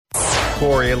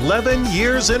for 11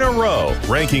 years in a row,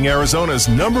 ranking Arizona's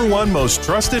 #1 most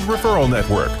trusted referral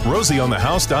network,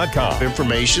 RosieOnTheHouse.com.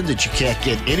 Information that you can't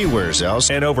get anywhere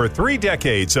else. And over 3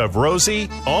 decades of Rosie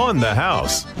on the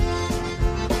House.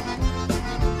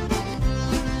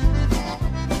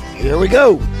 Here we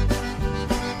go.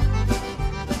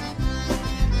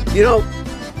 You know,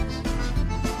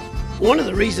 one of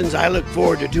the reasons I look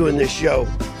forward to doing this show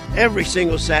every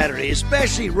single Saturday,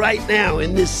 especially right now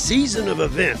in this season of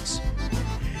events,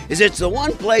 is it's the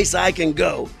one place I can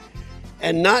go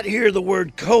and not hear the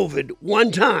word COVID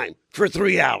one time for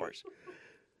 3 hours.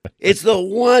 It's the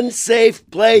one safe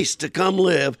place to come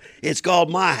live. It's called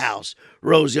my house,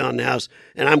 Rosie on the House,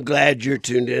 and I'm glad you're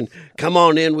tuned in. Come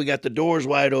on in. We got the doors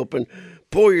wide open.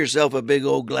 Pour yourself a big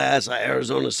old glass of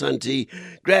Arizona Sun Tea,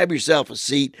 grab yourself a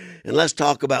seat, and let's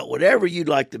talk about whatever you'd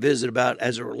like to visit about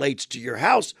as it relates to your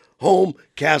house, home,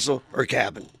 castle, or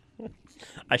cabin.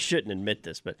 I shouldn't admit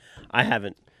this, but I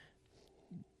haven't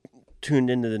tuned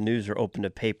into the news or opened a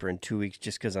paper in 2 weeks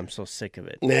just because I'm so sick of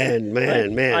it. Man.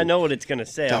 I know what it's going to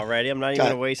say already. I'm not even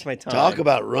going to waste my time. Talk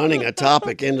about running a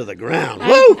topic into the ground.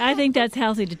 I think that's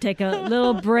healthy to take a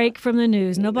little break from the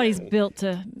news. Nobody's built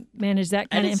to manage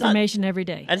that kind of information every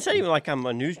day. And it's not even like I'm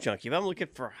a news junkie. If I'm looking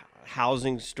for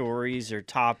housing stories or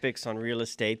topics on real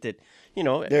estate that,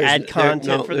 add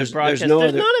content for the broadcast,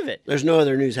 there's none of it. There's no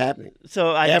other news happening. So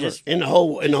I ever, just in the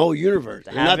whole universe.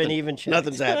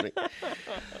 Nothing's happening.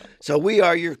 So we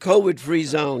are your COVID-free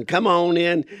zone. Come on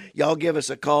in. Y'all give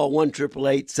us a call,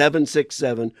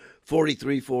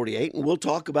 1-888-767-4348, and we'll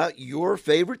talk about your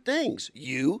favorite things,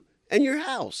 you and your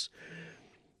house.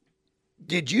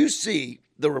 Did you see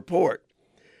the report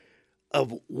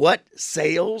of what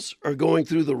sales are going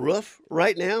through the roof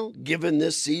right now, given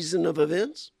this season of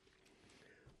events?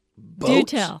 Boats. Do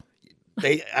tell.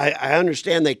 I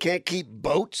understand they can't keep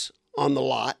boats on the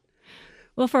lot.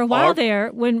 Well, for a while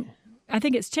I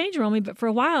think it's changed, Romy, but for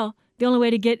a while, the only way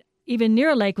to get even near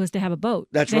a lake was to have a boat.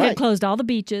 That's they right. They had closed all the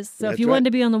beaches, so if you wanted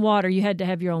to be on the water, you had to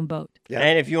have your own boat. Yeah.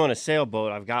 And if you want a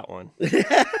sailboat, I've got one.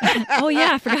 Oh, yeah,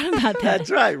 I forgot about that. That's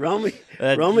right, Romy.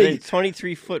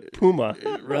 23-foot Puma.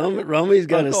 Romy's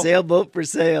got a sailboat for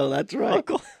sale. That's right.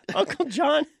 Uncle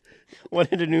John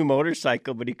wanted a new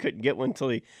motorcycle, but he couldn't get one until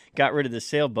he got rid of the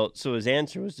sailboat. So his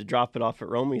answer was to drop it off at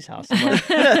Romy's house. I'm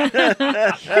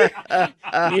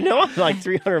like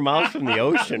 300 miles from the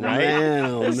ocean, right?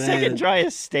 Man, the second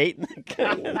driest state.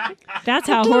 That's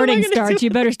how hoarding starts. You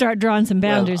better start drawing some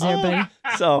boundaries there, buddy.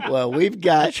 We've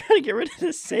got. I'm trying to get rid of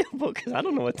this sailboat because I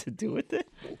don't know what to do with it.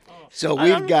 So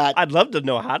we've got. I'd love to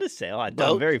know how to sail. I'm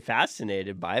very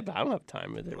fascinated by it, but I don't have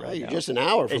time with it right now. You're just an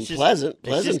hour from Pleasant.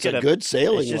 Pleasant's a good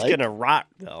sailing lake. It's just going to rot,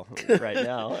 though, right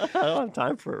now. I don't have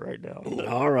time for it right now.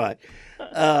 All right.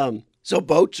 So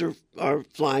boats are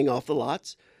flying off the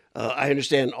lots. I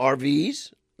understand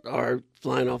RVs are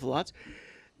flying off the lots.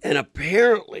 And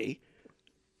apparently,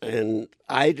 and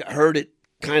I'd heard it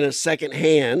kind of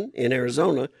secondhand in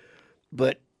Arizona,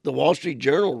 but the Wall Street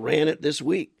Journal ran it this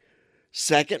week.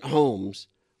 Second homes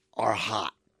are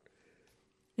hot.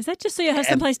 Is that just so you have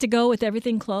someplace to go with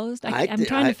everything closed? I'm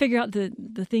trying to figure out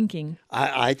the thinking.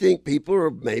 I think people are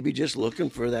maybe just looking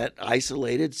for that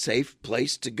isolated, safe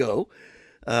place to go.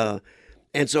 And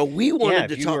so we wanted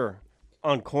to talk. If you were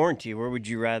on quarantine, where would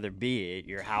you rather be? At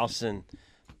your house in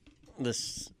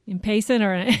this... In Payson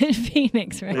or in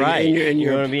Phoenix, right? Right. In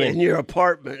your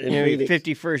apartment in Phoenix.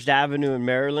 51st Avenue in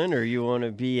Maryland, or you want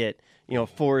to be at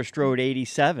Forest Road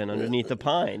 87 underneath the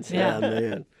pines. Yeah,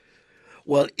 man.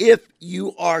 Well, if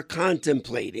you are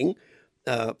contemplating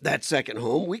that second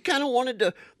home, we kind of wanted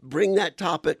to bring that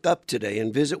topic up today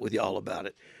and visit with y'all about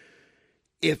it.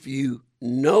 If you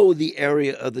know the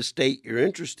area of the state you're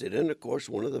interested in, of course,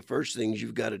 one of the first things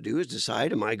you've got to do is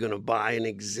decide, am I going to buy an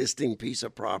existing piece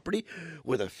of property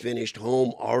with a finished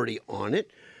home already on it?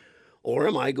 Or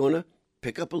am I going to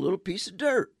pick up a little piece of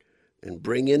dirt and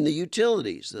bring in the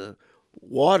utilities, the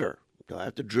water? Do I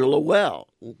have to drill a well?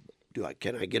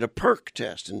 Can I get a perk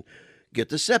test and get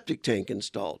the septic tank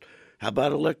installed? How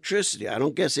about electricity? I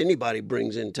don't guess anybody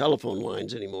brings in telephone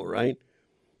lines anymore, right?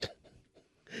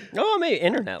 Oh, maybe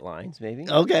internet lines, maybe.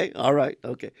 Okay, all right,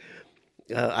 okay.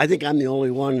 I think I'm the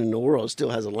only one in the world that still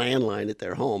has a landline at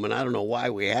their home, and I don't know why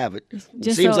we have it.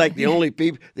 It seems like the only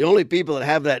people that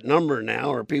have that number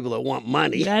now are people that want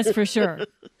money. That's for sure.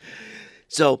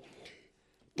 So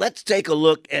let's take a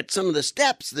look at some of the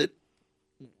steps that,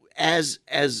 as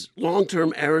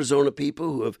long-term Arizona people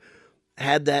who have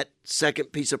had that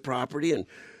second piece of property and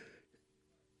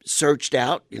searched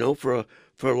out,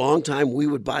 for a long time, we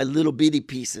would buy little bitty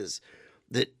pieces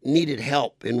that needed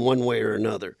help in one way or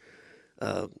another.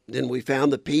 Then we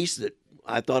found the piece that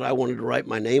I thought I wanted to write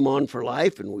my name on for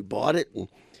life, and we bought it. And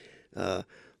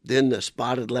then the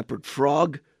spotted leopard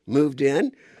frog moved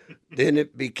in. Then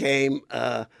it became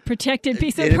protected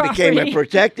piece of property. It became a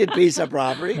protected piece of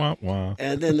property. Wah, wah.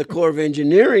 And then the Corps of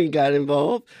Engineering got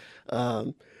involved.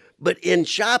 But in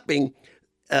shopping,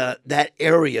 that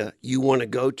area you want to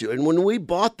go to. And when we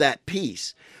bought that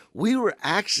piece, we were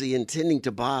actually intending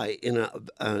to buy in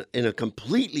a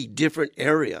completely different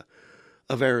area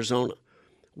of Arizona.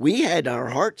 We had our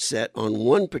heart set on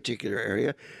one particular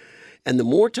area, and the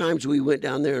more times we went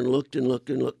down there and looked,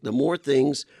 the more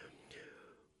things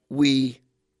we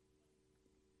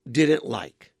didn't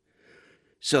like.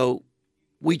 So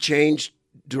we changed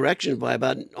direction by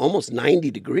about almost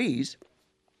 90 degrees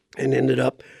and ended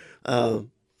up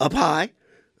high,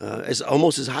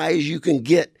 almost as high as you can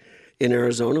get in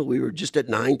Arizona. We were just at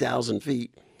 9,000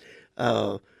 feet.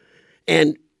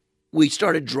 And we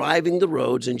started driving the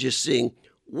roads and just seeing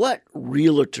what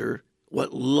local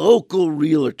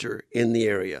realtor in the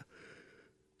area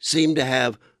seemed to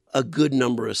have a good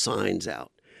number of signs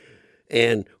out.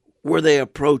 And were they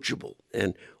approachable?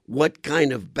 And what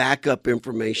kind of backup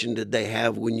information did they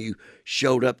have when you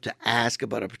showed up to ask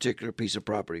about a particular piece of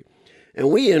property? And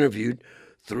we interviewed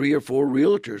 3 or 4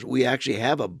 realtors. We actually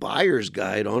have a buyer's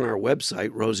guide on our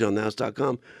website,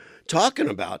 rosieonthehouse.com, talking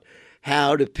about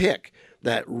how to pick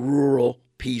that rural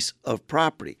piece of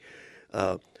property.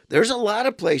 There's a lot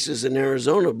of places in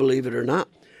Arizona, believe it or not,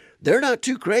 they're not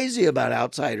too crazy about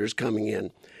outsiders coming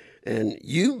in. And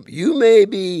you may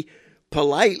be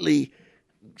politely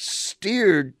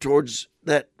steered towards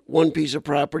that one piece of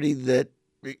property that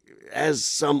has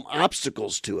some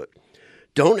obstacles to it.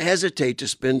 Don't hesitate to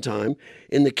spend time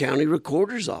in the county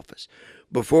recorder's office.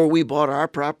 Before we bought our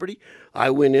property, I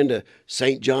went into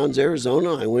St. John's,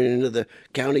 Arizona. I went into the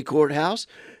county courthouse,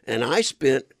 and I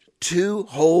spent 2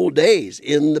 whole days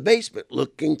in the basement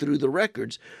looking through the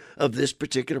records of this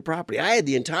particular property. I had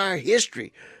the entire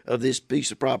history of this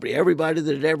piece of property, everybody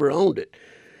that had ever owned it.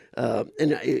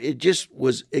 And it just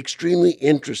was extremely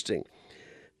interesting.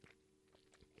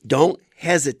 Don't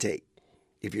hesitate,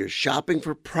 if you're shopping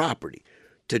for property,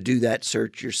 to do that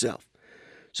search yourself.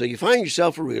 So you find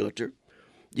yourself a realtor.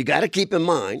 You got to keep in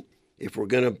mind, if we're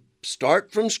going to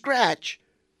start from scratch,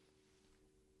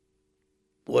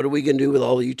 what are we going to do with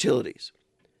all the utilities?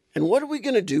 And what are we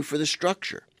going to do for the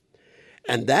structure?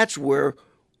 And that's where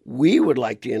we would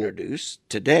like to introduce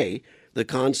today the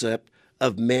concept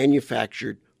of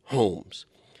manufactured homes.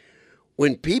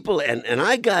 When people, and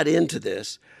I got into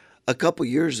this a couple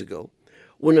years ago,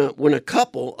 when a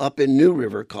couple up in New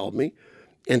River called me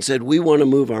and said, we want to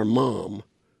move our mom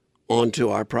onto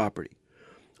our property.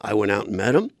 I went out and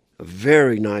met them, a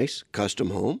very nice custom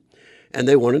home, and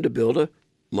they wanted to build a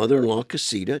mother-in-law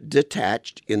casita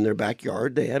detached in their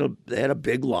backyard. They had a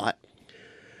big lot.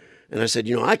 And I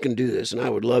said, I can do this, and I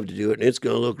would love to do it, and it's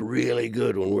going to look really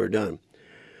good when we're done.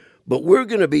 But we're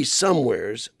going to be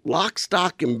somewheres, lock,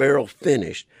 stock, and barrel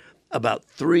finished, about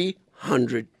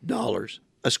 $300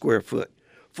 a square foot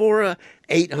for a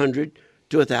 800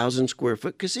 to 1,000 square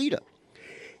foot casita.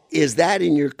 Is that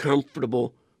in your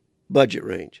comfortable budget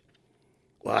range?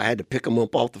 Well, I had to pick them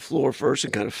up off the floor first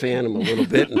and kind of fan them a little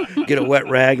bit and get a wet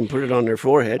rag and put it on their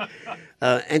forehead.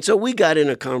 And so we got in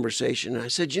a conversation, and I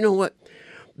said, you know what?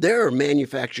 There are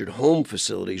manufactured home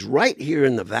facilities right here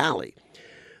in the valley.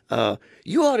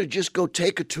 You ought to just go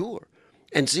take a tour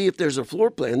and see if there's a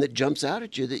floor plan that jumps out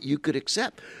at you that you could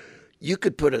accept. You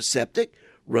could put a septic,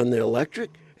 run the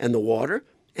electric and the water,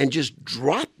 and just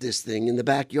drop this thing in the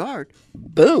backyard.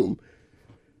 Boom.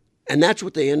 And that's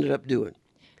what they ended up doing.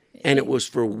 And it was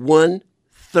for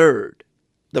 1/3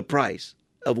 the price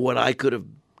of what I could have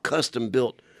custom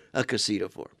built a casita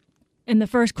for. And the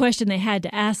first question they had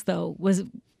to ask, though,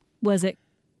 was it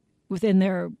within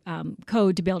their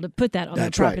code to be able to put that on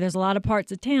their property? Right. There's a lot of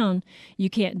parts of town you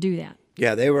can't do that.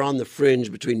 Yeah, they were on the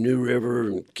fringe between New River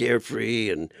and Carefree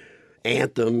and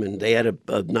Anthem, and they had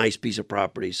a nice piece of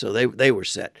property, so they were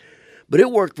set. But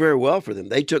it worked very well for them.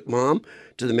 They took Mom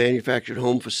to the manufactured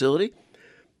home facility,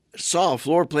 saw a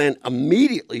floor plan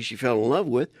immediately she fell in love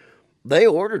with. They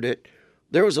ordered it.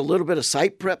 There was a little bit of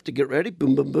site prep to get ready.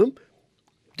 Boom, boom, boom.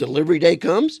 Delivery day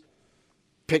comes,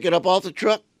 pick it up off the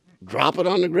truck, drop it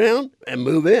on the ground, and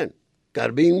move in. Got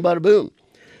a bing, bada boom.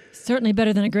 Certainly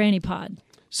better than a granny pod.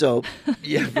 So,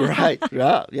 yeah, right.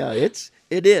 Yeah, it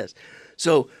is.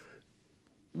 So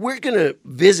we're going to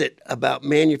visit about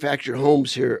manufactured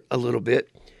homes here a little bit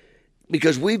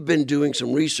because we've been doing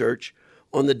some research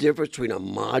on the difference between a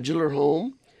modular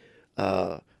home,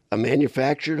 a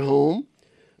manufactured home,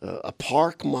 a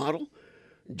park model.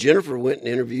 Jennifer went and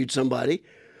interviewed somebody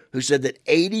who said that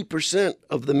 80%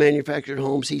 of the manufactured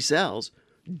homes he sells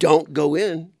don't go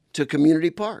in to community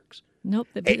parks. Nope.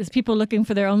 There's people looking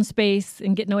for their own space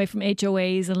and getting away from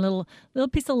HOAs and little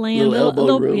piece of land. Little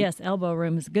elbow room. Yes, elbow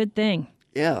room is a good thing.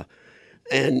 Yeah.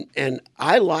 And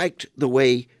I liked the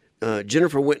way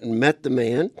Jennifer went and met the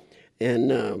man,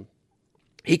 and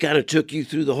he kind of took you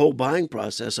through the whole buying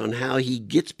process on how he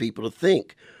gets people to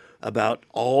think about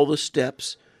all the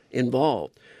steps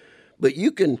involved. But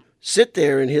you can sit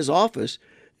there in his office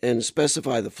and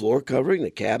specify the floor covering,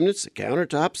 the cabinets, the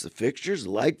countertops, the fixtures,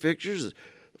 the light fixtures,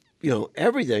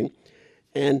 everything,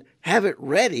 and have it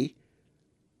ready,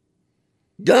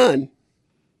 done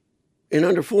in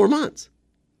under 4 months.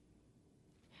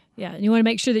 Yeah, and you want to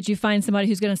make sure that you find somebody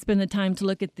who's going to spend the time to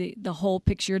look at the whole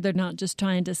picture. They're not just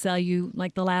trying to sell you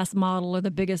like the last model or the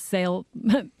biggest sale,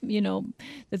 that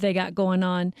they got going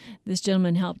on. This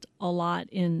gentleman helped a lot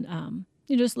in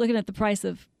just looking at the price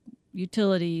of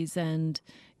utilities and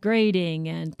grading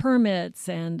and permits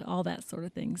and all that sort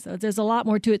of thing. So there's a lot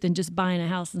more to it than just buying a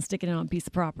house and sticking it on a piece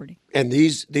of property. And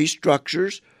these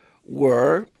structures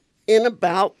were in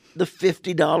about the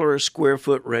 $50 a square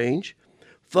foot range.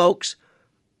 Folks,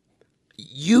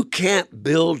 you can't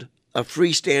build a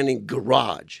freestanding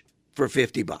garage for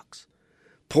 $50.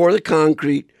 Pour the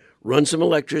concrete, run some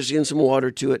electricity and some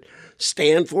water to it,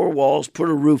 stand 4 walls, put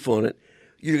a roof on it.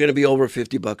 You're going to be over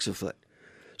 $50 a foot.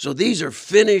 So these are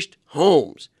finished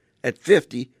homes at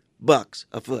 $50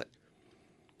 a foot.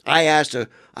 I asked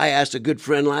a good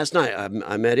friend last night.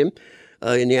 I met him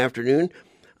in the afternoon.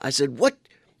 I said, "What?"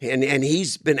 And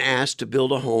he's been asked to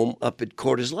build a home up at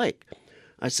Cordes Lake.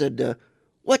 I said,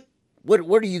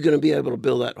 What are you going to be able to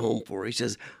build that home for? He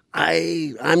says,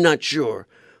 I'm not sure.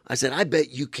 I said, I bet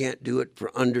you can't do it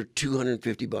for under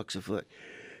 $250 a foot.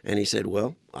 And he said,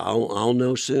 well, I'll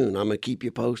know soon. I'm going to keep you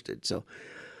posted. So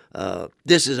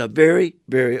this is a very,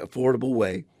 very affordable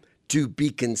way to be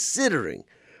considering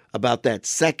about that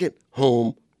second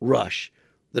home rush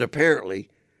that apparently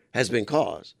has been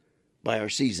caused by our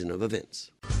season of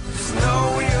events.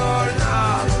 No, you're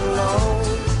not alone,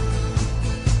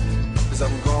 'cause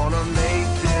I'm gonna make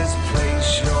this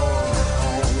place your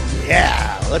home.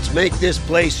 Yeah, let's make this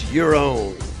place your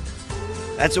own.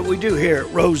 That's what we do here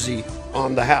at Rosie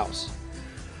on the House.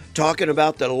 Talking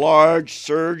about the large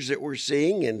surge that we're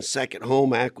seeing in second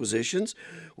home acquisitions,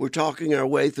 we're talking our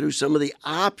way through some of the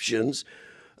options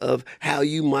of how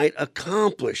you might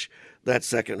accomplish that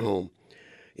second home.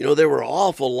 There were an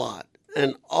awful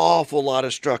lot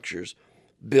of structures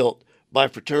built by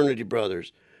fraternity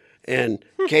brothers and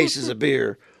cases of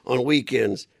beer on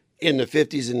weekends in the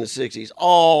 50s and the 60s,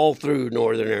 all through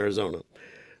northern Arizona.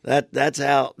 That's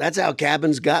how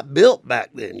cabins got built back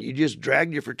then. You just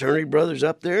dragged your fraternity brothers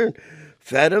up there and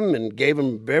fed them and gave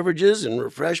them beverages and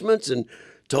refreshments and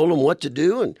told them what to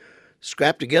do and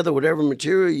scrapped together whatever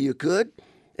material you could,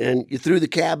 and you threw the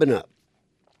cabin up.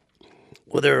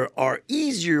 Well, there are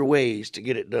easier ways to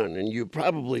get it done, and you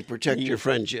probably protect your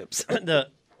friendships.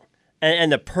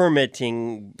 And the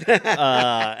permitting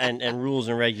and rules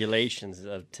and regulations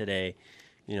of today,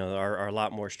 are a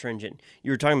lot more stringent.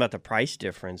 You were talking about the price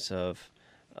difference of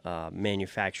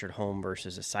manufactured home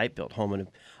versus a site-built home, and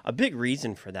a big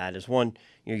reason for that is one,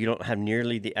 you don't have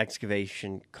nearly the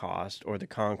excavation cost or the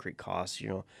concrete costs.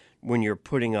 When you're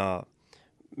putting a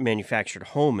manufactured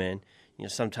home in,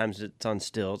 sometimes it's on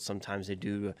stilts, sometimes they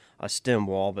do a stem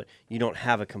wall, but you don't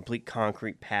have a complete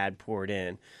concrete pad poured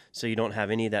in, so you don't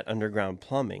have any of that underground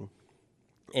plumbing.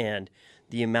 And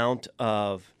the amount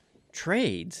of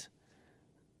trades,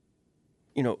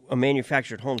 a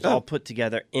manufactured home's all put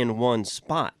together in one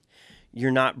spot. You're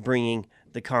not bringing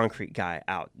the concrete guy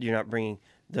out. You're not bringing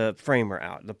the framer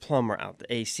out, the plumber out,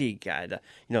 the AC guy,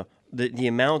 the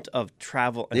amount of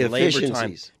travel and labor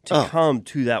time to come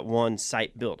to that one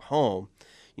site-built home,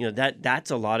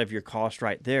 that's a lot of your cost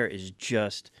right there is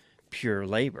just pure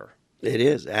labor. It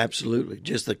is, absolutely.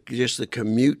 Just the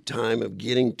commute time of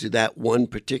getting to that one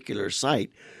particular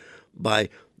site by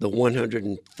the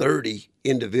 130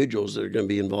 individuals that are going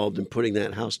to be involved in putting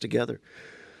that house together.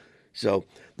 So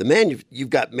you've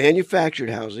got manufactured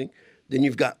housing, then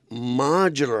you've got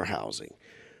modular housing.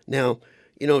 Now,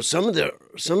 some of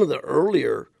the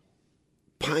earlier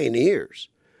pioneers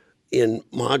in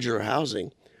modular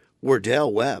housing were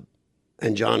Dale Webb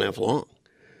and John F. Long.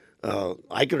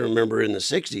 I can remember in the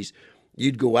 60s,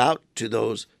 you'd go out to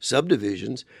those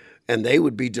subdivisions and they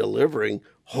would be delivering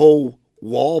whole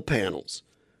wall panels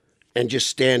and just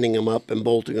standing them up and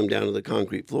bolting them down to the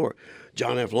concrete floor.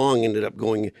 John F. Long ended up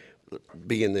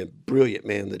being the brilliant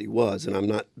man that he was, and I'm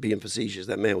not being facetious.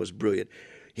 That man was brilliant.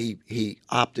 He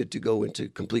opted to go into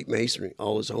complete masonry.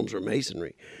 All his homes were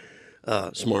masonry.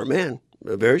 Smart man,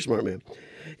 a very smart man.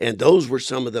 And those were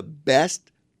some of the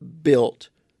best built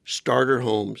starter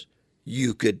homes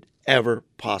you could ever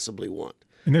possibly want.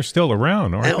 And they're still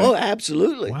around, aren't they? Oh,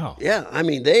 absolutely. Wow. Yeah, I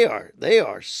mean they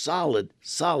are solid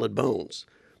bones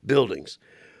buildings,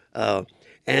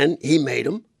 and he made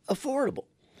them affordable.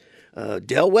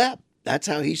 Del Webb, that's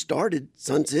how he started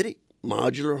Sun City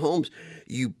Modular Homes.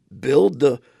 You build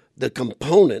the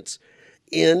components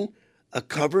in a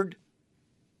covered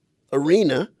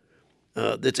arena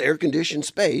that's air-conditioned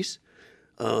space.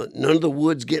 None of the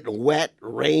wood's getting wet,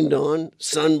 rained on,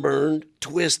 sunburned,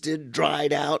 twisted,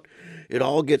 dried out. It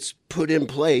all gets put in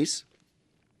place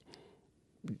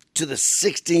to the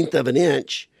 16th of an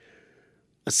inch,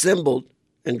 assembled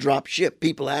and drop ship.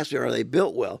 People ask me, are they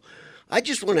built well? I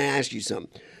just want to ask you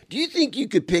something. Do you think you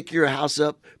could pick your house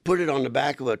up, put it on the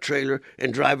back of a trailer,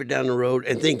 and drive it down the road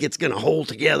and think it's going to hold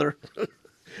together?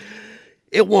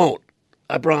 It won't.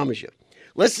 I promise you.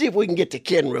 Let's see if we can get to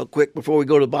Ken real quick before we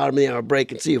go to the bottom of the hour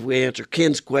break and see if we answer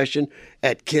Ken's question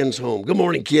at Ken's home. Good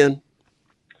morning, Ken.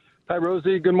 Hi,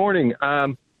 Rosie. Good morning.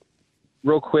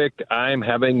 Real quick, I'm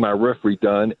having my roof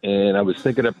redone, and I was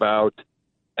thinking about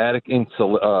attic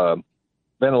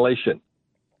ventilation.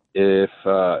 If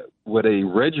would a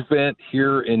ridge vent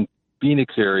here in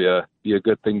Phoenix area be a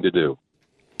good thing to do?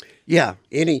 Yeah,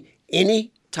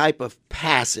 any type of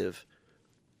passive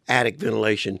attic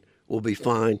ventilation will be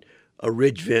fine. A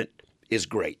ridge vent is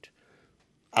great.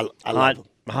 I love them.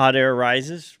 Hot air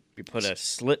rises. You put a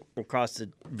slit across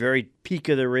the very peak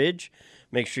of the ridge.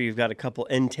 Make sure you've got a couple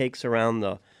intakes around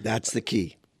the. That's the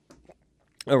key.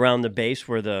 Around the base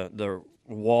where the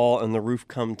wall and the roof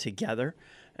come together,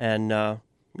 and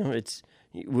it's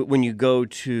when you go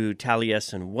to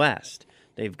Taliesin West,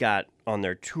 they've got on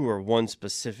their tour one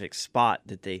specific spot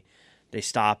that they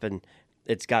stop, and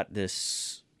it's got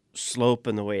this slope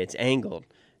and the way it's angled.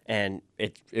 And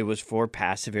it was for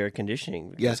passive air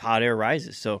conditioning because hot air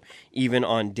rises. So even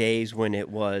on days when it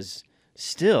was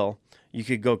still, you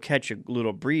could go catch a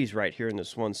little breeze right here in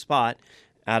this one spot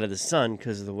out of the sun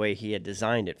because of the way he had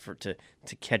designed it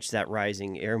to catch that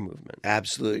rising air movement.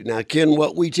 Absolutely. Now, Ken,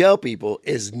 what we tell people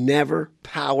is never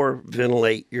power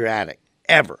ventilate your attic.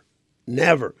 Ever.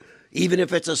 Never. Even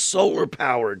if it's a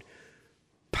solar-powered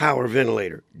power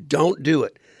ventilator. Don't do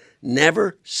it.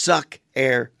 Never suck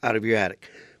air out of your attic.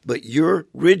 But your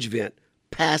ridge vent,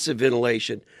 passive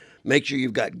ventilation, make sure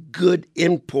you've got good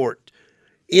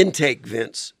intake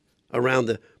vents around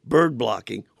the bird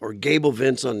blocking or gable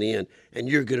vents on the end, and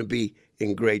you're going to be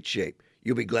in great shape.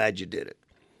 You'll be glad you did it.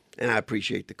 And I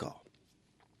appreciate the call.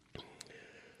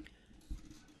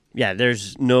 Yeah,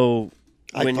 there's no...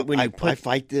 I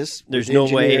fight this there's with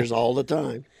engineers all the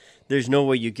time. There's no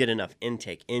way you get enough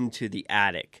intake into the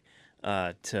attic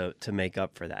to make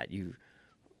up for that.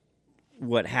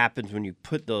 What happens when you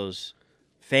put those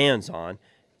fans on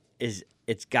is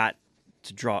it's got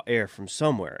to draw air from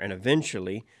somewhere. And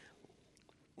eventually,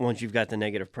 once you've got the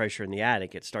negative pressure in the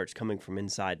attic, it starts coming from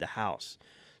inside the house.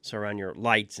 So around your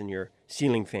lights and your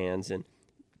ceiling fans and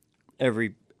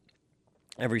every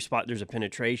spot there's a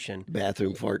penetration.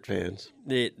 Bathroom fart fans.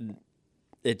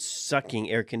 It's sucking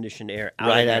air-conditioned air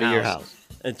out of your house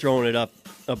and throwing it up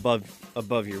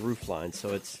above your roof line.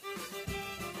 So it's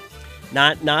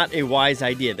not a wise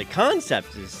idea. The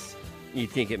concept is, you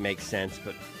think it makes sense,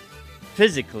 but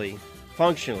physically,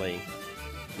 functionally,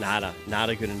 not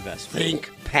a good investment.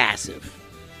 Think passive.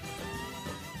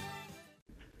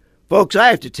 Folks, I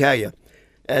have to tell you,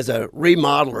 as a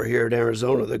remodeler here in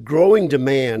Arizona, the growing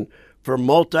demand for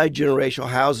multi-generational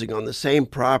housing on the same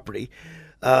property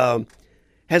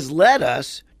has led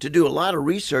us to do a lot of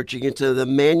researching into the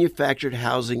manufactured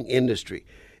housing industry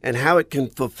and how it can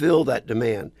fulfill that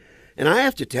demand. And I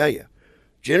have to tell you,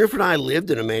 Jennifer and I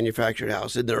lived in a manufactured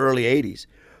house in the early 80s.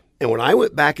 And when I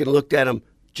went back and looked at them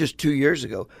just 2 years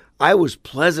ago, I was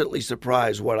pleasantly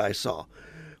surprised what I saw.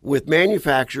 With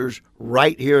manufacturers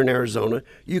right here in Arizona,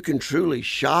 you can truly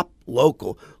shop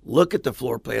local, look at the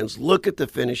floor plans, look at the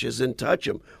finishes, and touch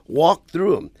them, walk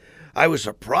through them. I was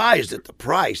surprised at the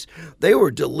price. They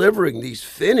were delivering these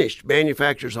finished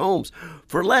manufacturers' homes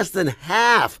for less than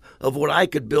half of what I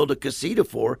could build a casita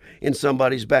for in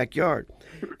somebody's backyard.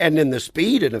 And then the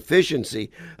speed and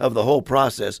efficiency of the whole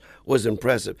process was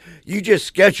impressive. You just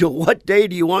schedule what day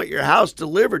do you want your house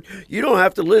delivered. You don't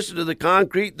have to listen to the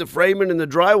concrete, the framing, and the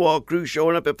drywall crew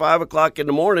showing up at 5 o'clock in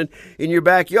the morning in your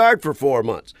backyard for 4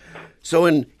 months. So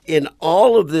in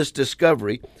all of this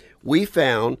discovery, we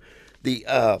found the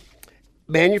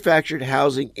manufactured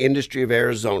housing industry of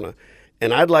Arizona.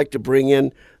 And I'd like to bring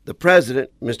in the president,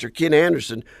 Mr. Ken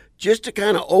Anderson, just to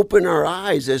kind of open our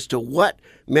eyes as to what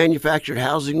manufactured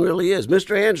housing really is.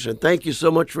 Mr. Anderson, thank you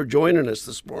so much for joining us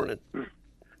this morning.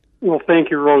 Well, thank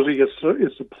you, Rosie.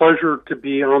 It's a pleasure to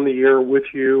be on the air with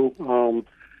you.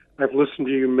 I've listened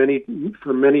to you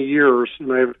for many years,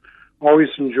 and I've always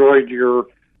enjoyed your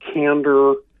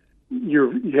candor.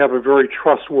 You have a very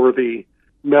trustworthy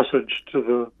message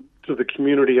to the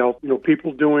community out. You know,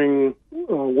 people doing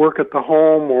work at the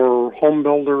home, or home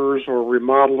builders or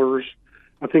remodelers.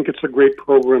 I think it's a great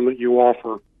program that you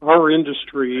offer. Our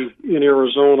industry in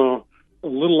Arizona, a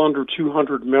little under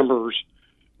 200 members,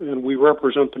 and we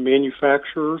represent the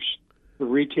manufacturers, the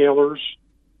retailers,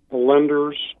 the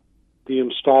lenders, the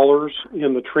installers,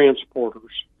 and the transporters.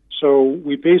 So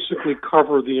we basically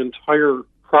cover the entire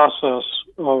process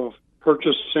of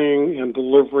purchasing and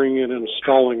delivering and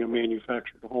installing a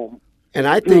manufactured home. And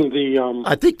I think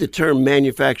the term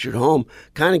manufactured home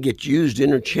kind of gets used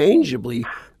interchangeably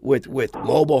with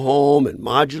mobile home and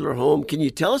modular home. Can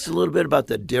you tell us a little bit about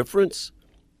the difference?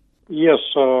 Yes,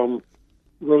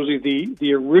 Rosie,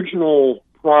 the original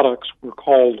products were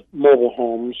called mobile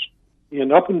homes,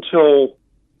 and up until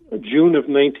June of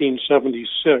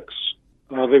 1976,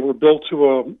 they were built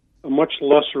to a much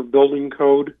lesser building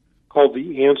code called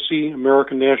the ANSI,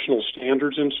 American National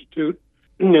Standards Institute,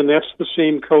 and that's the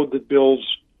same code that builds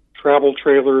travel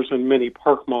trailers and many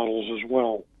park models as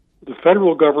well. The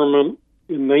federal government,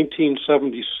 in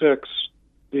 1976,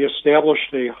 they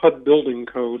established a HUD building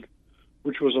code,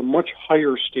 which was a much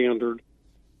higher standard,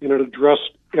 and it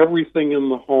addressed everything in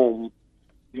the home: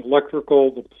 the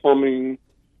electrical, the plumbing,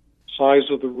 size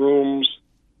of the rooms,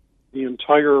 the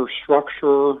entire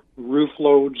structure, roof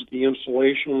loads, the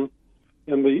insulation.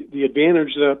 And the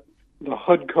advantage that the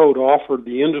HUD code offered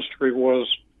the industry was,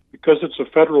 because it's a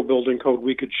federal building code,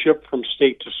 we could ship from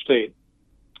state to state,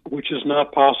 which is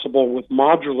not possible with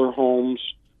modular homes.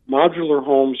 Modular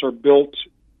homes are built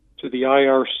to the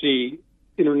IRC,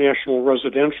 International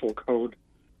Residential Code.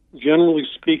 Generally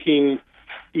speaking,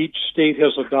 each state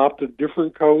has adopted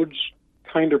different codes,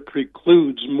 kind of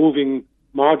precludes moving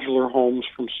modular homes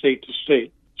from state to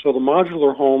state. So the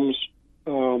modular homes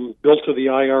built to the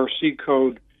IRC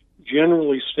code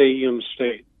generally stay in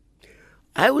state.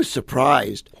 I was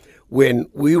surprised when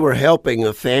we were helping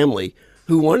a family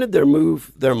who wanted to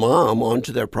move their mom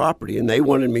onto their property, and they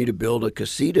wanted me to build a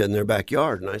casita in their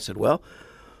backyard. And I said, well,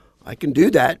 I can do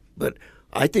that, but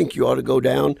I think you ought to go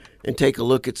down and take a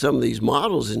look at some of these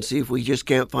models and see if we just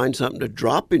can't find something to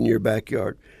drop in your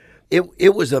backyard.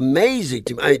 It was amazing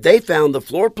to me. They found the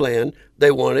floor plan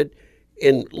they wanted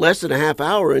in less than a half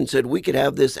hour and said, we could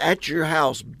have this at your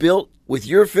house built with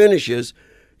your finishes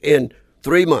in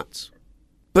 3 months.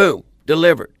 Boom,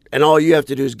 delivered. And all you have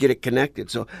to do is get it connected.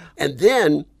 So, and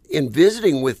then in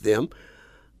visiting with them,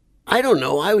 I don't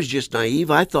know, I was just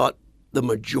naive. I thought the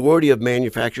majority of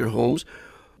manufactured homes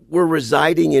were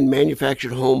residing in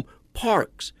manufactured home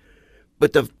parks.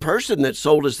 But the person that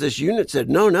sold us this unit said,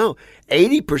 no,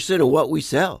 80% of what we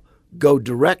sell go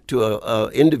direct to a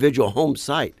individual home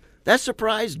site. That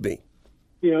surprised me.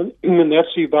 Yeah, and that's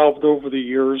evolved over the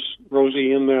years,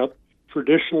 Rosie, in that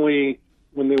traditionally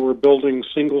when they were building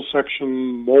single-section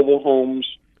mobile homes,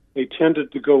 they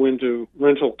tended to go into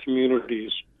rental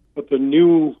communities. But the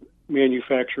new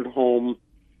manufactured home,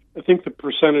 I think the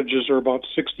percentages are about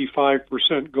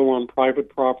 65% go on private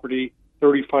property,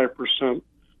 35%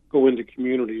 go into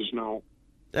communities now.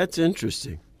 That's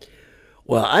interesting.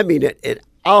 Well, I mean, it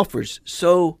offers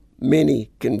so many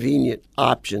convenient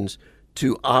options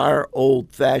to our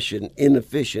old-fashioned,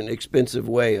 inefficient, expensive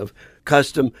way of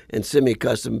custom and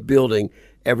semi-custom building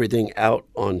everything out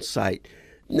on site.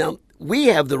 Now, we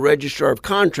have the Registrar of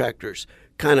Contractors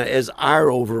kind of as our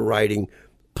overriding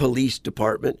police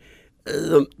department.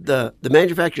 The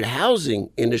manufactured housing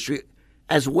industry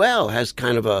as well has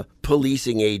kind of a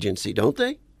policing agency, don't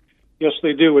they? Yes,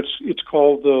 they do. It's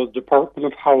called the Department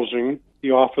of Housing,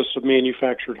 the Office of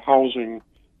Manufactured Housing,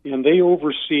 and they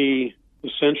oversee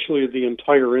essentially the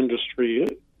entire industry.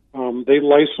 They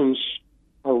license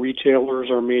our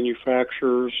retailers, our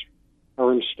manufacturers,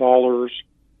 our installers,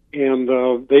 and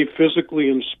they physically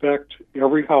inspect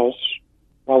every house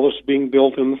while it's being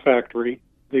built in the factory.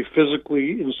 They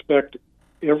physically inspect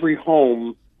every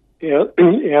home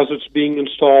as it's being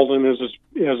installed and as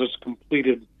it's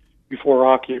completed before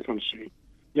occupancy.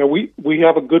 Yeah, we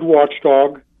have a good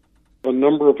watchdog, a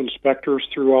number of inspectors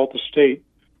throughout the state,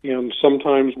 and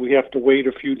sometimes we have to wait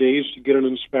a few days to get an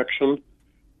inspection.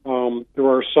 There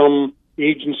are some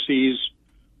agencies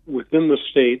within the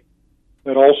state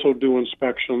that also do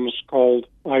inspections called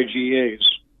IGAs.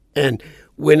 And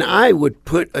when I would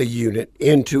put a unit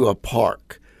into a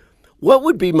park, what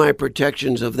would be my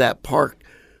protections of that park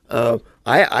I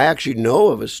actually know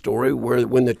of a story where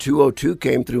when the 202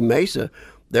 came through Mesa,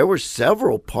 there were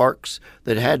several parks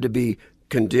that had to be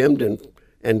condemned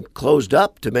and closed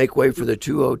up to make way for the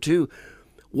 202.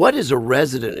 What is a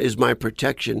resident is my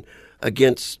protection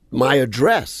against my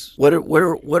address? What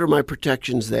are my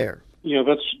protections there? Yeah,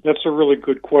 that's a really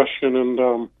good question.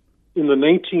 And in the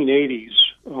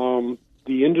 1980s,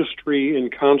 the industry, in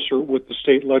concert with the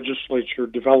state legislature,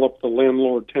 developed the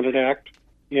Landlord Tenant Act.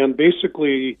 And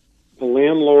basically, the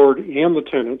landlord and the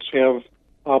tenants have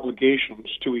obligations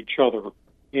to each other.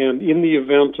 And in the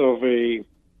event of a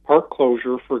park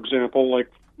closure, for example, like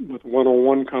with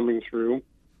 101 coming through,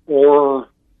 or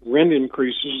rent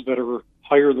increases that are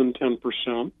higher than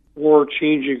 10%, or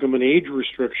changing of an age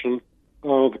restriction,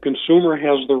 the consumer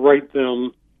has the right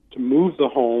then to move the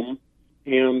home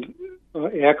and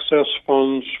access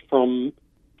funds from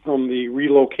the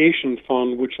relocation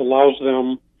fund, which allows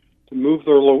them to move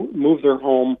their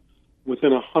home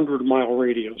within a 100-mile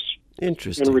radius.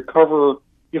 Interesting. And recover,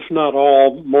 if not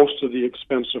all, most of the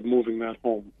expense of moving that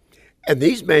home. And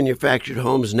these manufactured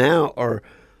homes now are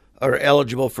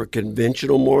eligible for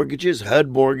conventional mortgages, HUD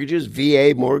mortgages,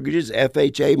 VA mortgages,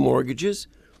 FHA mortgages,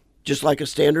 just like a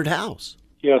standard house.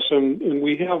 Yes, and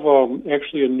we have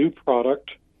actually a new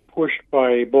product pushed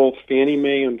by both Fannie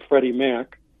Mae and Freddie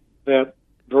Mac that,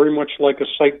 very much like a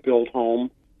site-built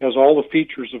home, has all the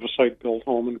features of a site-built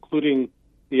home, including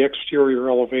the exterior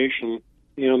elevation.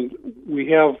 And we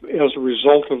have, as a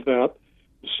result of that,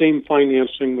 the same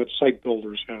financing that site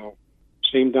builders have.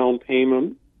 Same down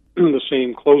payment, the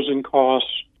same closing costs.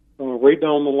 Right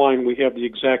down the line, we have the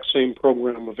exact same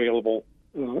program available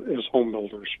as home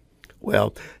builders.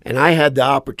 Well, and I had the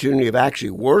opportunity of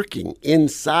actually working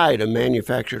inside a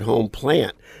manufactured home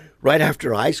plant right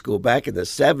after high school back in the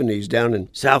 70s down in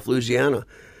South Louisiana.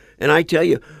 And I tell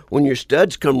you, when your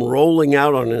studs come rolling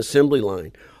out on an assembly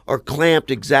line or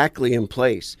clamped exactly in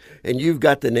place, and you've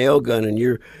got the nail gun and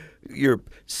you're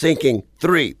sinking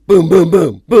 3, boom, boom,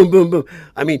 boom, boom, boom, boom.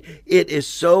 I mean, it is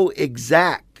so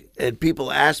exact. And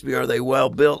people ask me, are they well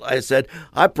built? I said,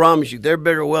 I promise you, they're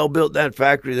better well built in that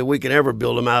factory than we can ever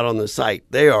build them out on the site.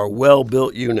 They are well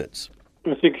built units.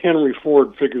 I think Henry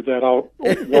Ford figured that out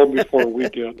well before we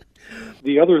did.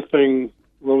 The other thing,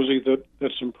 Rosie,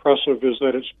 that's impressive is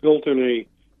that it's built in a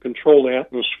controlled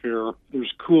atmosphere.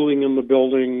 There's cooling in the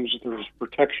buildings. There's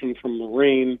protection from the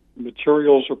rain. The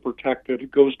materials are protected.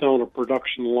 It goes down a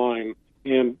production line,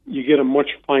 and you get a much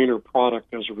finer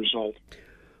product as a result.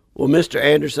 Well, Mr.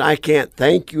 Anderson, I can't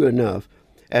thank you enough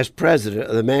as president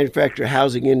of the Manufactured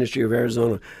Housing Industry of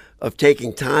Arizona of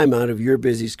taking time out of your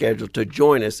busy schedule to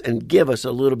join us and give us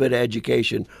a little bit of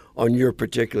education on your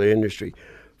particular industry.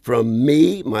 From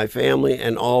me, my family,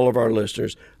 and all of our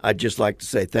listeners, I'd just like to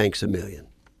say thanks a million.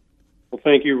 Well,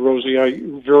 thank you, Rosie. I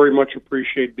very much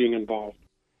appreciate being involved.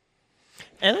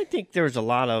 And I think there's a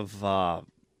lot of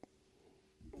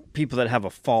people that have a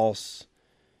false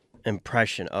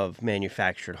impression of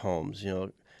manufactured homes,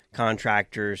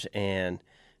 contractors and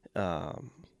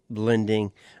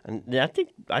lending. And I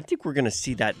think we're going to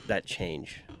see that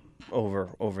change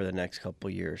over the next couple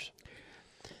of years.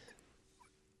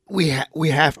 We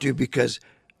have to, because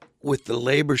with the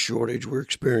labor shortage we're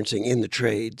experiencing in the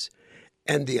trades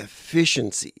and the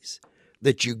efficiencies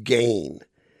that you gain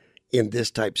in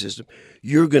this type system,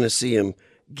 you're going to see them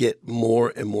get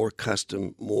more and more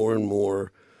custom, more and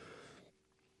more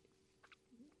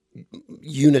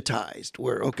unitized,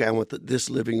 where, okay, I want this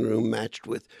living room matched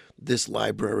with this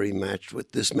library, matched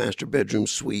with this master bedroom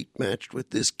suite, matched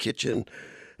with this kitchen,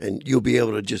 and you'll be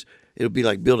able to it'll be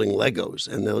like building Legos,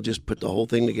 and they'll just put the whole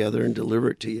thing together and deliver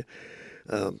it to you.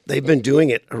 They've been doing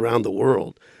it around the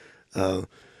world.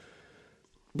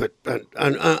 But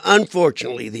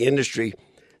unfortunately, the industry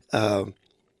had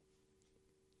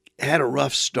a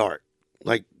rough start.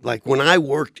 Like when I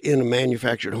worked in a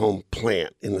manufactured home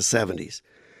plant in the 70s,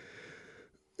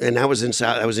 and I was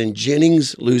in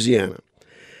Jennings, Louisiana,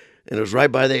 and it was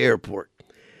right by the airport.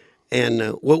 And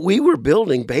what we were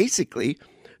building, basically,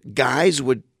 guys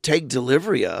would take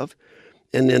delivery of,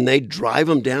 and then they'd drive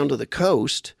them down to the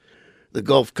coast, the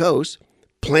Gulf Coast,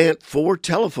 plant 4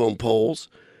 telephone poles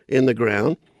in the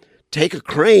ground, take a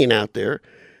crane out there,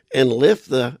 and lift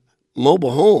the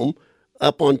mobile home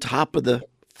up on top of the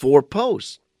 4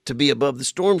 posts to be above the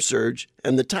storm surge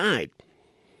and the tide.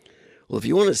 Well, if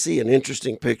you want to see an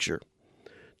interesting picture,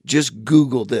 just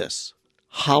Google this,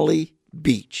 Holly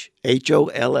Beach,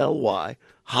 Holly,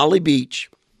 Holly Beach.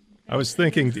 I was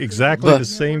thinking exactly the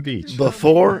same beach.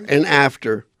 Before and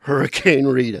after Hurricane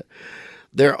Rita.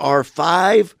 There are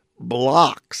 5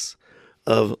 blocks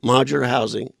of modular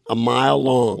housing, a mile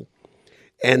long,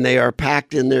 and they are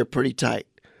packed in there pretty tight.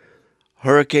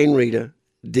 Hurricane Rita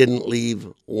didn't leave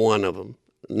one of them.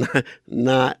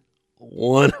 Not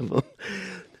one of them.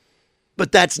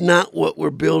 But that's not what we're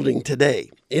building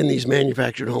today in these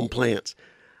manufactured home plants.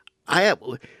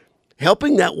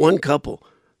 Helping that one couple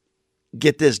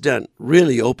get this done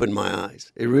really opened my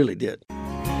eyes. It really did.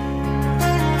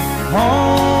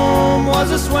 Home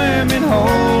was a swimming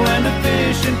hole and a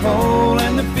fishing pole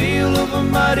and the feel of a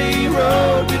muddy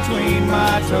road between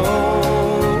my toes.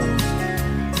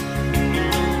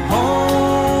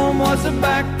 Home was a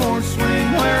back porch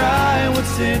swing where I would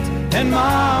sit and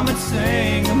Mom would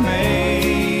sing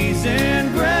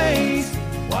Amazing Grace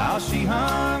while she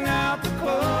hung out the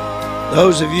clothes.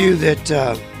 Those of you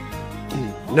that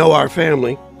know our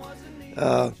family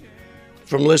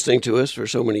from listening to us for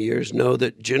so many years know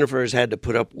that Jennifer has had to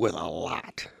put up with a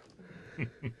lot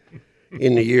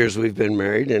in the years we've been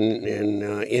married and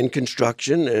in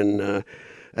construction and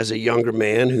as a younger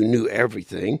man who knew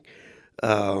everything,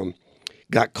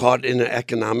 got caught in an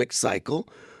economic cycle.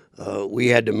 We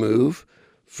had to move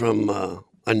from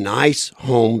a nice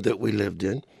home that we lived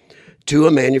in to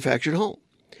a manufactured home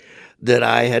that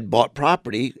I had bought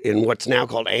property in what's now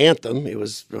called Anthem. It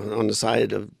was on the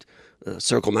side of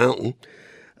Circle Mountain.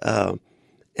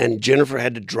 And Jennifer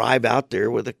had to drive out there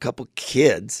with a couple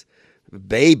kids,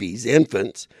 babies,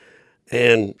 infants,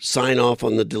 and sign off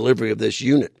on the delivery of this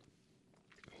unit.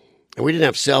 And we didn't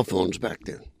have cell phones back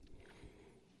then.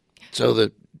 So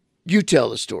you tell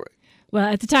the story. Well,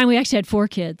 at the time, we actually had 4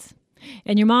 kids.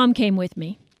 And your mom came with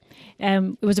me.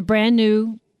 And it was a brand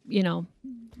new,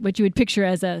 what you would picture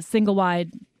as a single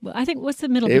wide. Well, I think, what's the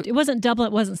middle? It wasn't double,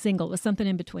 it wasn't single. It was something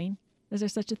in between. Is there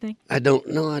such a thing? I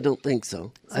don't think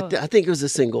so. I think it was a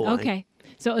single wide. Okay.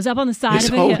 So it was up on the side it's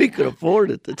of a all hill. we could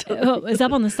afford at the time. It was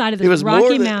up on the side of this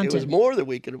rocky mountain. It was more than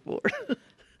we could afford.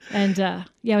 And,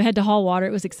 we had to haul water.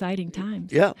 It was exciting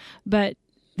times. Yeah. But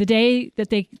the day that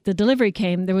the delivery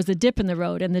came, there was a dip in the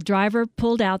road, and the driver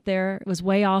pulled out there. It was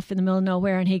way off in the middle of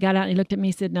nowhere, and he got out and he looked at me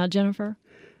and said, "Now, Jennifer,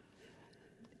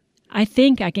 I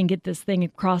think I can get this thing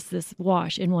across this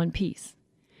wash in one piece.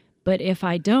 But if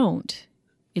I don't,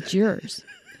 it's yours."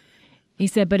 He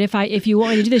said, "But if you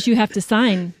want me to do this, you have to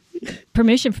sign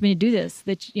permission for me to do this,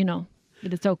 that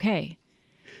it's okay."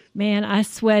 Man, I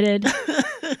sweated.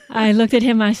 I looked at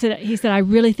him. He said, "I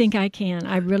really think I can.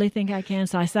 I really think I can."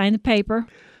 So I signed the paper.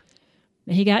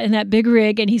 And he got in that big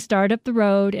rig and he started up the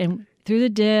road and through the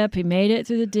dip. He made it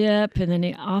through the dip and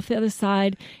then off the other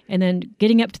side. And then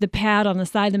getting up to the pad on the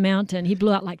side of the mountain, he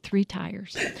blew out like 3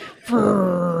 tires.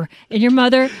 And your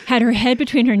mother had her head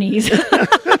between her knees.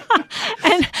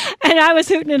 And I was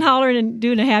hooting and hollering and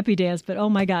doing a happy dance. But oh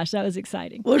my gosh, that was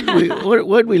exciting. What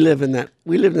did we live in that?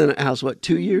 We lived in that house,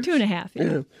 2 years? 2.5.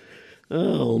 Yeah.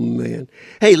 Oh, man.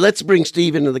 Hey, let's bring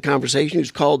Steve into the conversation,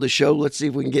 who's called the show. Let's see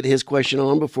if we can get his question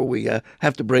on before we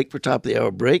have to break for top of the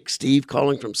hour break. Steve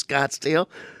calling from Scottsdale.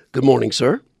 Good morning,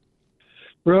 sir.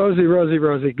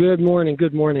 Rosie. Good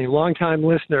morning. Long-time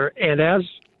listener. And as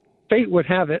fate would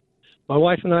have it, my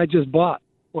wife and I just bought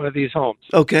one of these homes.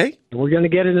 Okay. And we're going to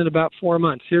get it in about 4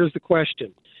 months. Here's the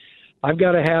question. I've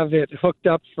got to have it hooked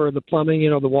up for the plumbing,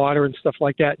 the water and stuff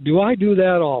like that. Do I do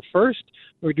that all first,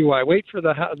 or do I wait for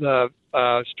the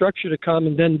structure to come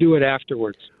and then do it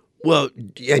afterwards? Well,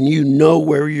 and you know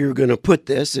where you're going to put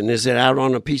this, and is it out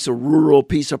on a rural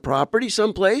piece of property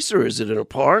someplace, or is it in a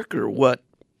park, or what?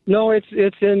 No, it's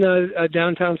in a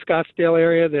downtown Scottsdale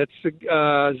area that's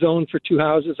zoned for 2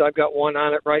 houses. I've got one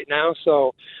on it right now,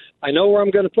 so I know where I'm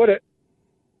going to put it.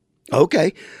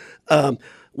 Okay.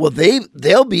 Well,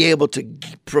 they'll be able to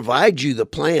provide you the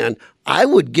plan. I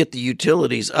would get the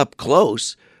utilities up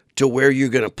close to where you're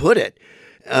going to put it,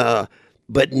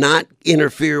 but not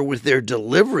interfere with their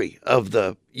delivery of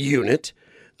the unit.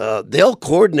 They'll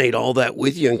coordinate all that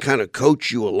with you and kind of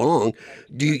coach you along.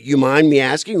 Do you mind me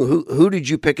asking, who did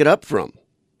you pick it up from?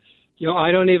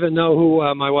 I don't even know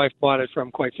who my wife bought it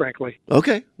from, quite frankly.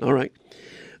 Okay, all right.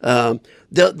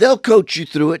 They'll coach you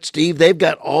through it, Steve. They've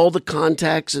got all the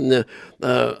contacts and the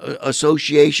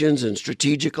associations and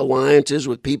strategic alliances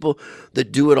with people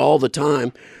that do it all the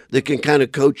time that can kind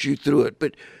of coach you through it.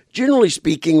 But generally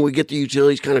speaking, we get the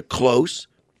utilities kind of close.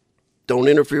 Don't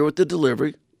interfere with the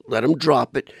delivery. Let them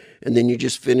drop it, and then you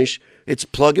just finish. It's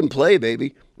plug and play,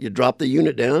 baby. You drop the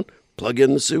unit down, plug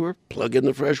in the sewer, plug in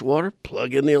the fresh water,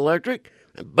 plug in the electric,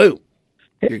 and boom.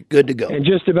 You're good to go. And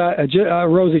just about,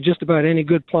 Rosie, just about any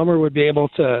good plumber would be able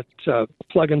to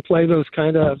plug and play those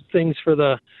kind of things for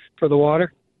the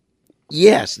water?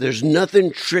 Yes, there's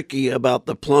nothing tricky about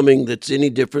the plumbing that's any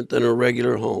different than a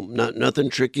regular home. Nothing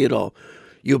tricky at all.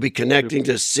 You'll be connecting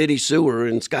to city sewer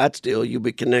in Scottsdale. You'll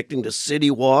be connecting to city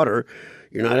water.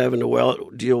 You're not having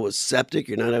to deal with septic.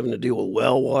 You're not having to deal with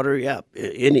well water. Yeah,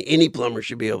 any plumber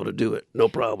should be able to do it. No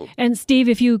problem. And Steve,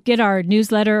 if you get our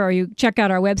newsletter or you check out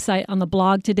our website on the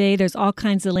blog today, there's all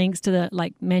kinds of links to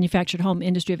the manufactured home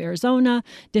industry of Arizona,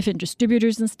 different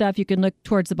distributors and stuff. You can look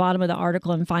towards the bottom of the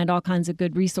article and find all kinds of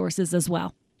good resources as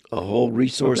well. A whole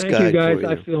resource Thank guide you guys. for you.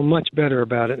 I feel much better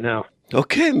about it now.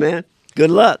 Okay, man.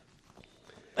 Good luck.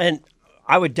 And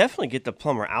I would definitely get the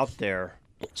plumber out there.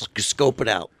 Scope it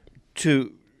out.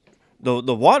 To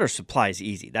the water supply is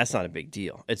easy. That's not a big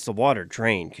deal. It's the water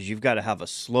drain, because you've got to have a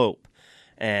slope.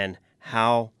 And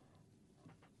how,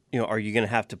 are you going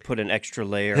to have to put an extra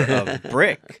layer of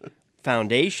brick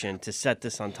foundation to set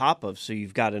this on top of, so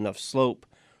you've got enough slope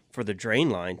for the drain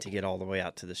line to get all the way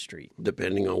out to the street?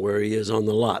 Depending on where he is on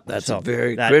the lot. That's So a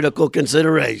very critical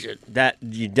consideration. That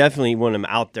you definitely want them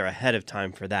out there ahead of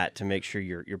time for that, to make sure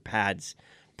your pad's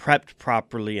prepped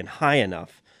properly and high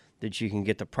enough that you can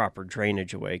get the proper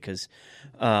drainage away, because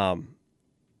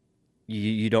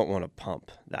you don't want to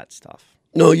pump that stuff.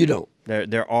 No, you don't.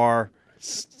 There are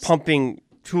pumping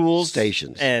tools.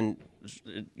 Stations. And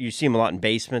you see them a lot in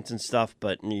basements and stuff,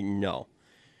 but no.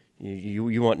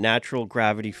 You want natural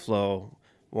gravity flow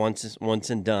once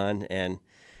and done, and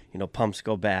pumps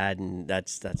go bad, and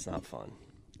that's not fun.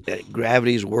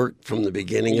 Gravity's worked from the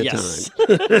beginning of Yes.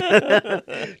 time.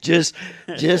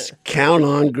 just count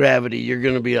on gravity. You're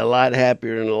going to be a lot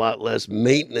happier and a lot less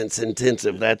maintenance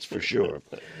intensive, that's for sure.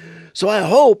 So I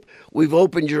hope we've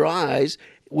opened your eyes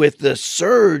with the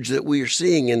surge that we are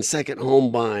seeing in second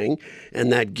home buying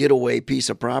and that getaway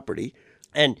piece of property.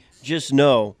 And just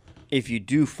know, if you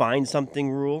do find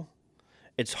something, Rule,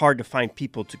 it's hard to find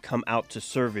people to come out to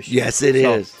service you. Yes, it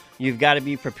is. You've got to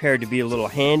be prepared to be a little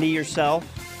handy yourself,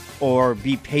 or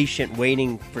be patient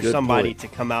waiting for Good somebody point. to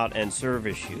come out and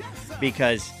service you.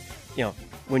 Because,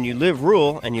 when you live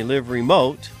rural and you live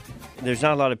remote, there's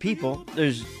not a lot of people.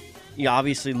 There's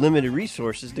obviously limited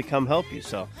resources to come help you.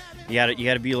 So you got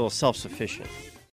to be a little self-sufficient.